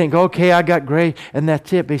get it and go, okay, I got grace, and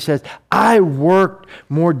that's it. But he says, I worked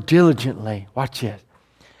more diligently. Watch this.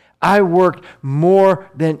 I worked more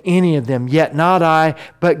than any of them, yet not I,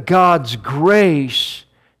 but God's grace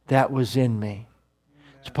that was in me.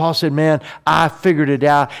 So Paul said, man, I figured it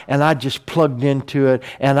out, and I just plugged into it,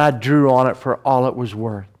 and I drew on it for all it was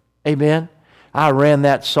worth. Amen? I ran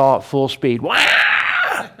that saw at full speed. Wah!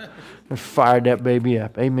 And fired that baby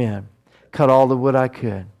up. Amen. Cut all the wood I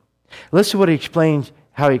could. Listen to what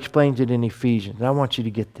how he explains it in Ephesians. And I want you to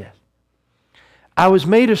get this. I was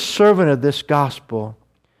made a servant of this gospel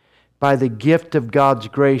by the gift of God's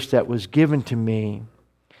grace that was given to me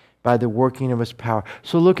by the working of His power.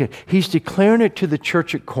 So look at, he's declaring it to the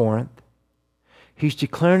church at Corinth. He's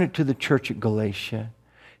declaring it to the church at Galatia.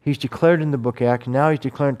 He's declared in the book of Acts. Now he's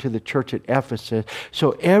declaring to the church at Ephesus.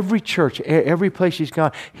 So every church, every place he's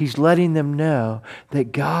gone, he's letting them know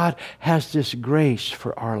that God has this grace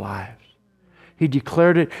for our lives. He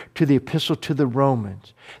declared it to the epistle to the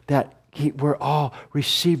Romans that we're all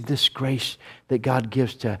received this grace that God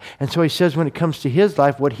gives to us. And so he says when it comes to his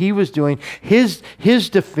life, what he was doing, his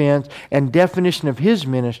defense and definition of his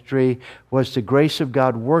ministry was the grace of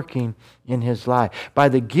God working in his life. By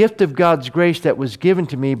the gift of God's grace that was given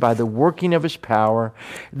to me by the working of His power,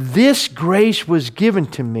 this grace was given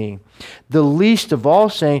to me, the least of all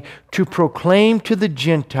saying, to proclaim to the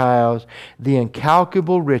Gentiles the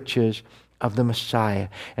incalculable riches of the Messiah,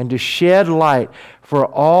 and to shed light for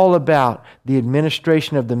all about the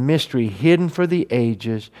administration of the mystery hidden for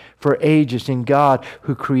ages in God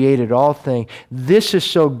who created all things. This is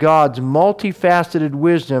so God's multifaceted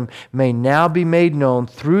wisdom may now be made known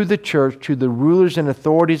through the church to the rulers and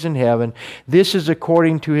authorities in heaven. This is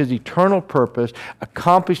according to His eternal purpose,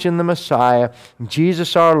 accomplished in the Messiah,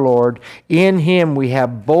 Jesus our Lord. In Him we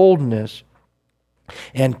have boldness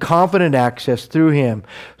and confident access through Him.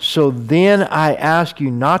 So then I ask you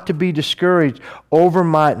not to be discouraged over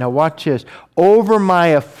my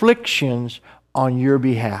afflictions on your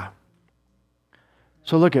behalf.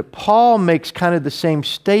 So look at, Paul makes kind of the same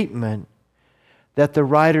statement that the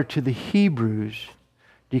writer to the Hebrews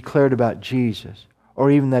declared about Jesus. Or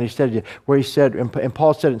even that he said, where he said, and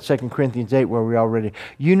Paul said it in 2 Corinthians 8, where we already,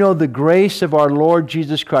 you know the grace of our Lord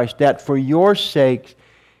Jesus Christ, that for your sakes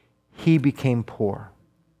He became poor.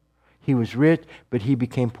 He was rich, but He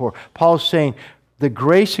became poor. Paul's saying, The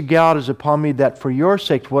grace of God is upon me that for your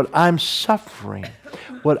sakes, what I'm suffering,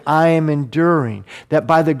 what I am enduring, that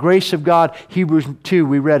by the grace of God, Hebrews 2,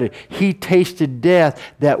 we read it, He tasted death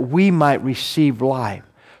that we might receive life.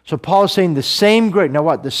 So Paul is saying the same grace. Now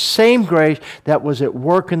what? The same grace that was at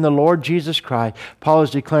work in the Lord Jesus Christ. Paul is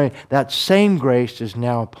declaring that same grace is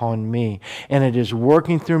now upon me. And it is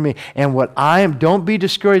working through me. And what I am, don't be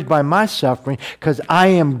discouraged by my suffering, because I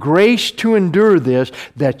am graced to endure this,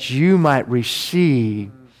 that you might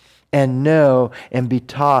receive and know and be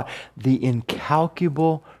taught the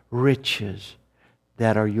incalculable riches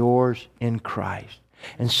that are yours in Christ.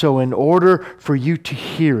 And so in order for you to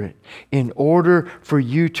hear it, in order for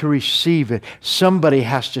you to receive it, somebody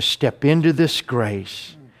has to step into this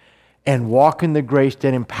grace and walk in the grace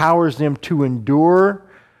that empowers them to endure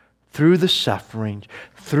through the sufferings,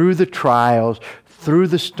 through the trials, through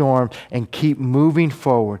the storm, and keep moving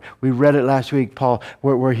forward. We read it last week, Paul,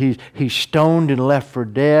 where he's stoned and left for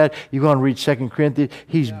dead. You go and read 2 Corinthians.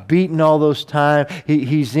 He's beaten all those times.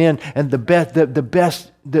 He's in, and the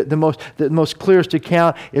most clearest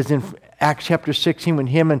account is in Acts chapter 16 when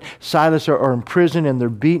him and Silas are in prison and they're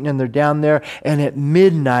beaten and they're down there. And at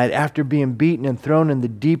midnight, after being beaten and thrown in the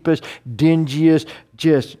deepest, dingiest,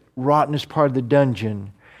 just rottenest part of the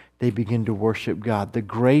dungeon, they begin to worship God. The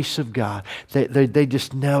grace of God. They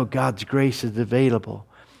just know God's grace is available.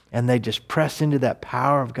 And they just press into that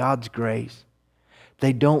power of God's grace.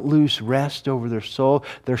 They don't lose rest over their soul.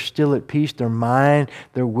 They're still at peace. Their mind,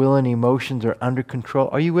 their will and emotions are under control.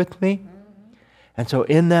 Are you with me? And so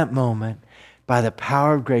in that moment, by the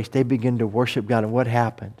power of grace, they begin to worship God. And what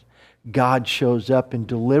happens? God shows up in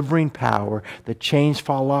delivering power. The chains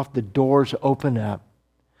fall off. The doors open up.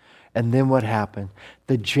 And then what happened?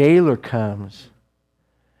 The jailer comes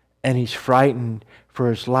and he's frightened for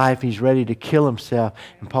his life. He's ready to kill himself.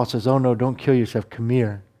 And Paul says, oh no, don't kill yourself. Come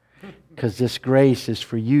here. Because this grace is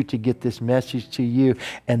for you to get this message to you.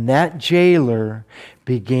 And that jailer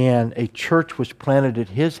began, a church was planted at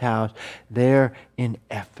his house there in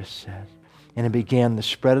Ephesus. And it began the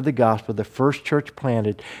spread of the gospel, the first church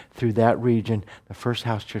planted through that region, the first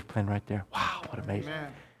house church planted right there. Wow, what amazing.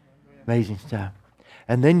 Amazing stuff.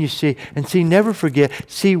 And then you see, never forget,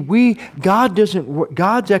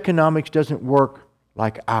 God's economics doesn't work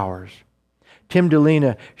like ours. Tim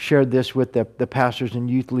DeLina shared this with the pastors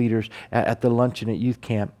and youth leaders at the luncheon at youth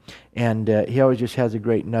camp. And he always just has a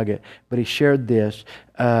great nugget. But he shared this.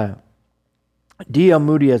 D.L.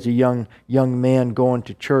 Moody, as a young man going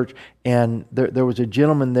to church, and there was a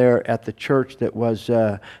gentleman there at the church that was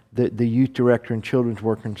the youth director and children's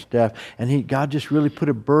worker and stuff. And God just really put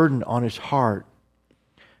a burden on his heart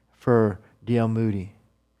for D.L. Moody.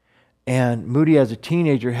 And Moody, as a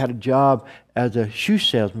teenager, had a job as a shoe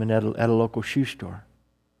salesman at a local shoe store.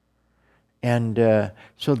 And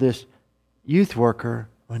so this youth worker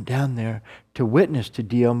went down there to witness to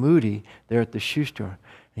D.L. Moody there at the shoe store.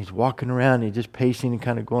 And he's walking around, and he's just pacing and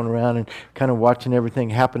kind of going around and kind of watching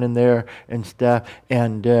everything happening there and stuff.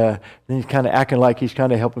 And then he's kind of acting like he's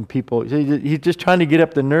kind of helping people. He's just trying to get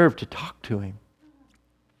up the nerve to talk to him.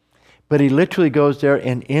 But he literally goes there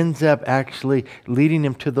and ends up actually leading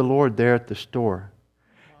him to the Lord there at the store.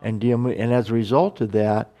 And as a result of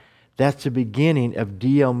that, that's the beginning of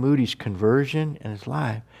D.L. Moody's conversion and his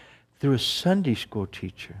life through a Sunday school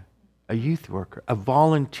teacher, a youth worker, a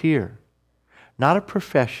volunteer. Not a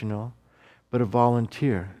professional, but a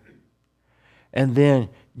volunteer. And then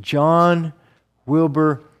John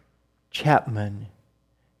Wilbur Chapman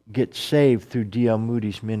gets saved through D.L.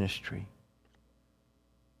 Moody's ministry.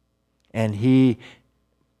 And he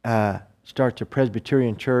starts a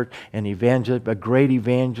Presbyterian church, an evangelist, a great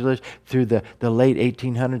evangelist through the late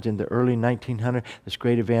 1800s and the early 1900s, this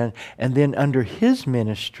great evangelist. And then under his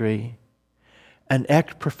ministry, an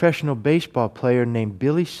ex-professional baseball player named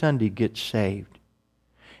Billy Sunday gets saved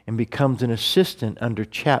and becomes an assistant under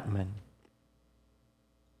Chapman.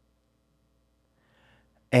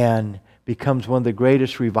 And becomes one of the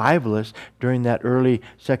greatest revivalists during that early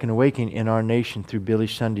Second Awakening in our nation through Billy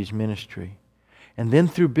Sunday's ministry. And then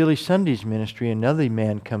through Billy Sunday's ministry, another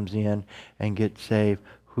man comes in and gets saved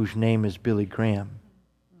whose name is Billy Graham.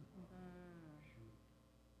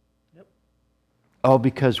 Yep. All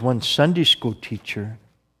because one Sunday school teacher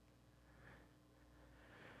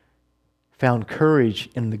found courage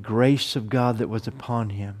in the grace of God that was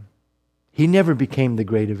upon him. He never became the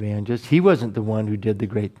great evangelist. He wasn't the one who did the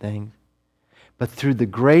great things. But through the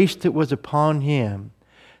grace that was upon him,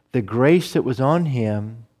 the grace that was on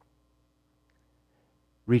him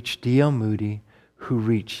reached D.L. Moody, who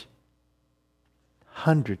reached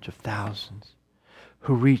hundreds of thousands,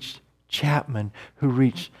 who reached Chapman, who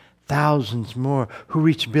reached thousands more, who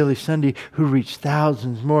reached Billy Sunday, who reached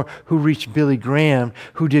thousands more, who reached Billy Graham,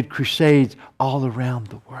 who did crusades all around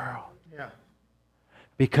the world. Yeah.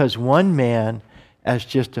 Because one man, as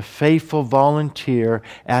just a faithful volunteer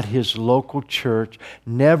at his local church,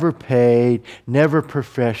 never paid, never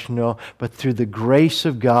professional, but through the grace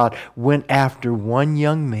of God, went after one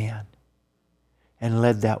young man and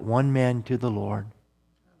led that one man to the Lord.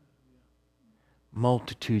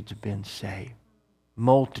 Multitudes have been saved.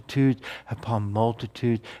 Multitudes upon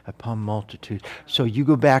multitudes upon multitudes. So you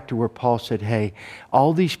go back to where Paul said, hey,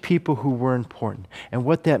 all these people who were important. And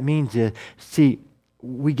what that means is, see,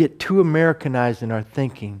 we get too Americanized in our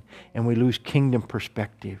thinking and we lose kingdom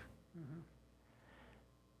perspective.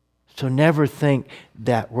 So never think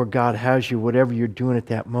that where God has you, whatever you're doing at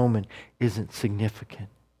that moment, isn't significant.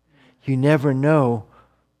 You never know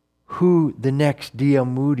who the next D.L.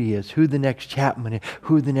 Moody is, who the next Chapman is,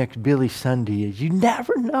 who the next Billy Sunday is. You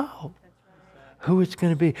never know who it's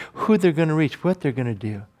going to be, who they're going to reach, what they're going to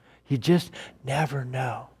do. You just never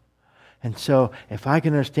know. And so if I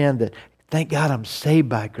can understand that, thank God I'm saved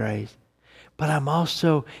by grace, but I'm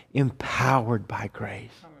also empowered by grace.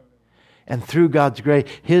 And through God's grace,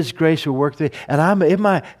 His grace will work through it. And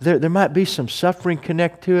there might be some suffering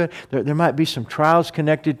connected to it. There might be some trials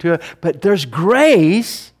connected to it. But there's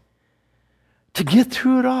grace to get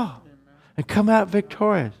through it all and come out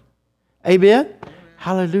victorious. Amen?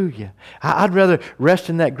 Hallelujah. I'd rather rest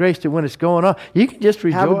in that grace than when it's going on. You can just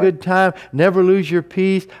rejoice. Have a good time. Never lose your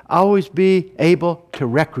peace. Always be able to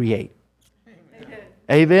recreate.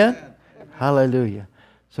 Amen? Hallelujah.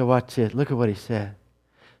 So watch this. Look at what he said.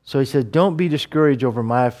 So he said, don't be discouraged over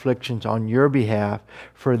my afflictions on your behalf,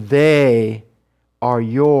 for they are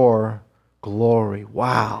your glory.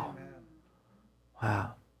 Wow.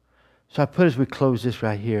 Wow. So I put as we close this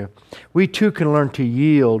right here, we too can learn to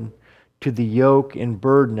yield to the yoke and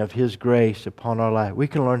burden of His grace upon our life. We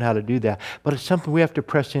can learn how to do that. But it's something we have to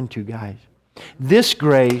press into, guys. This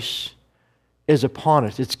grace is upon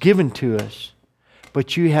us. It's given to us.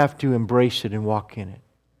 But you have to embrace it and walk in it.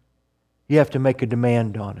 You have to make a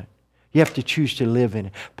demand on it. You have to choose to live in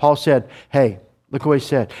it. Paul said, hey, look what he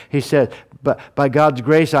said. He said, but by God's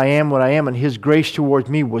grace I am what I am, and His grace towards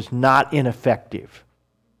me was not ineffective.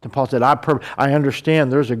 And Paul said, I understand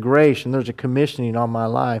there's a grace and there's a commissioning on my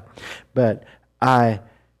life, but I'm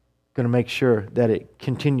going to make sure that it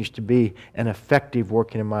continues to be an effective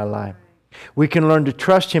working in my life. We can learn to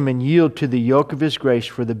trust Him and yield to the yoke of His grace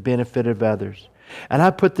for the benefit of others. And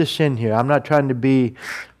I put this in here. I'm not trying to be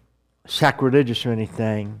sacrilegious or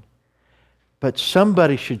anything, but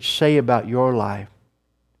somebody should say about your life,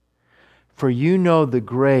 for you know the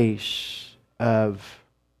grace of,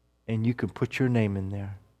 and you can put your name in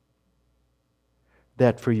there,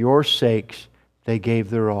 that for your sakes they gave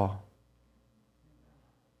their all.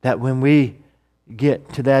 That when we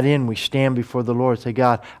get to that end, we stand before the Lord and say,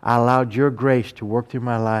 God, I allowed your grace to work through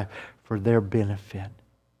my life for their benefit.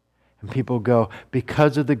 And people go,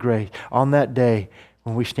 because of the grace, on that day,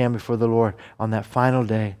 when we stand before the Lord, on that final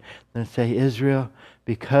day, then say, Israel,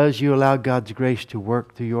 because you allowed God's grace to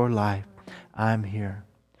work through your life, I'm here.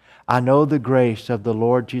 I know the grace of the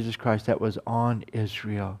Lord Jesus Christ that was on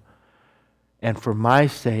Israel. And for my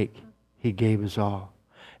sake, He gave us all.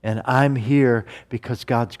 And I'm here because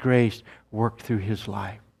God's grace worked through His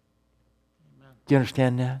life. Amen. Do you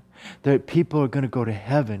understand that? That people are going to go to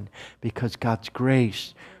heaven because God's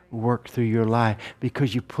grace work through your life,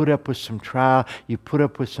 because you put up with some trial, you put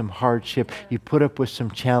up with some hardship, you put up with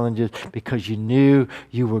some challenges because you knew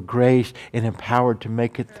you were graced and empowered to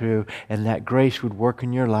make it through, and that grace would work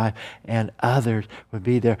in your life and others would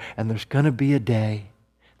be there. And there's going to be a day.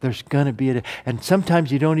 There's going to be a day. And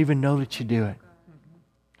sometimes you don't even know that you do it.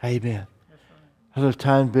 Amen. Those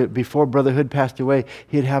times before Brother Hood passed away,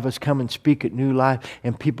 he'd have us come and speak at New Life,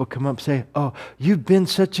 and people come up and say, oh, you've been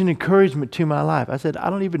such an encouragement to my life. I said, I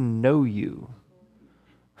don't even know you.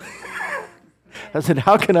 I said,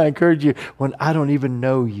 how can I encourage you when I don't even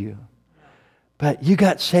know you? But you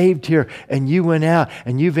got saved here, and you went out,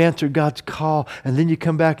 and you've answered God's call, and then you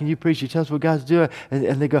come back and you preach, you tell us what God's doing,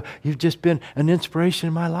 and they go, you've just been an inspiration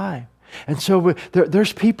in my life. And so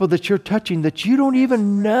there's people that you're touching that you don't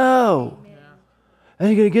even know. And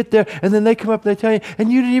you're going to get there, and then they come up and they tell you,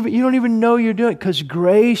 and you don't even know you're doing it, because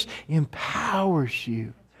grace empowers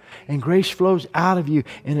you. And grace flows out of you,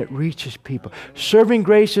 and it reaches people. Serving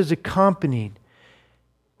grace is accompanied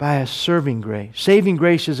by a serving grace. Saving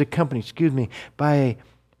grace is accompanied, by a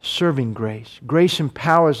serving grace. Grace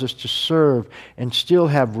empowers us to serve and still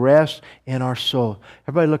have rest in our soul.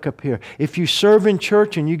 Everybody look up here. If you serve in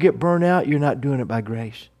church and you get burned out, you're not doing it by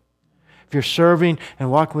grace. If you're serving and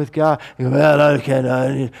walking with God, you go, well,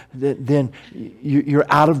 okay, then you're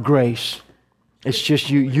out of grace. It's just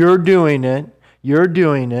you're doing it. You're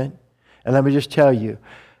doing it. And let me just tell you,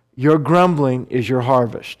 your grumbling is your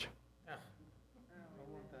harvest.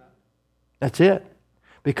 That's it.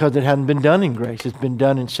 Because it hasn't been done in grace. It's been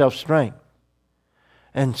done in self-strength.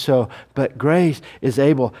 And so, but grace is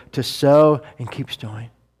able to sow and keep sowing.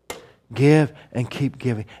 Give and keep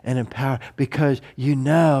giving and empower. Because you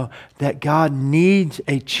know that God needs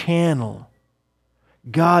a channel.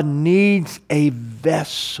 God needs a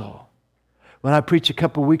vessel. When I preached a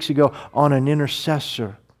couple weeks ago on an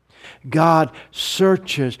intercessor, God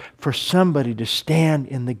searches for somebody to stand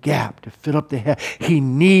in the gap, to fill up the head. He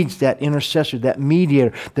needs that intercessor, that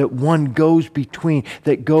mediator, that one goes between,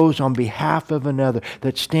 that goes on behalf of another,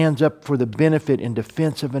 that stands up for the benefit and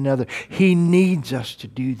defense of another. He needs us to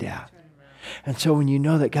do that. And so when you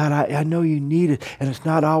know that, God, I know you need it, and it's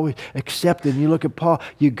not always accepted. And you look at Paul,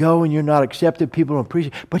 you go and you're not accepted, people don't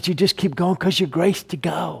appreciate it, but you just keep going because you're graced to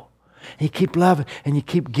go. And you keep loving and you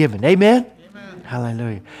keep giving. Amen? Amen.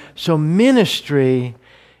 Hallelujah. So ministry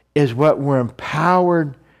is what we're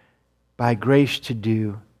empowered by grace to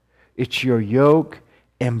do. It's your yoke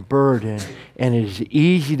and burden, and it is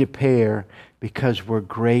easy to bear because we're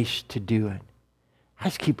graced to do it. I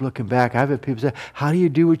just keep looking back. I've had people say, how do you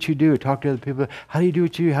do what you do? Talk to other people. How do you do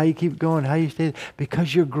what you do? How do you keep going? How do you stay?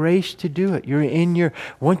 Because you're graced to do it. You're in your,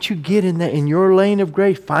 once you get in your lane of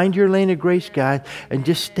grace, find your lane of grace, guys, and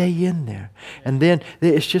just stay in there. And then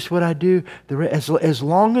it's just what I do. As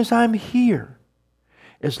long as I'm here,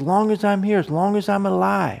 as long as I'm here, as long as I'm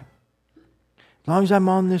alive, as long as I'm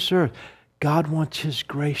on this earth, God wants His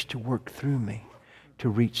grace to work through me to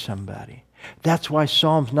reach somebody. That's why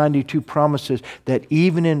Psalms 92 promises that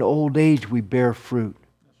even in old age we bear fruit.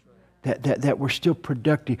 That we're still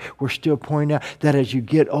productive. We're still pointing out that as you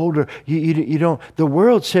get older, you don't. The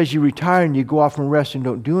world says you retire and you go off and rest and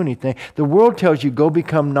don't do anything. The world tells you go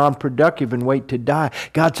become non-productive and wait to die.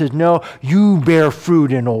 God says, no, you bear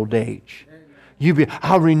fruit in old age.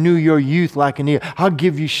 I'll renew your youth like an eagle. I'll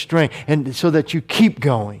give you strength, and so that you keep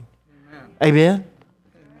going. Amen?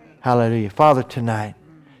 Hallelujah. Father, tonight,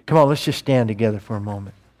 come on, let's just stand together for a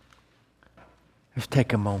moment. Let's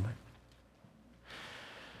take a moment.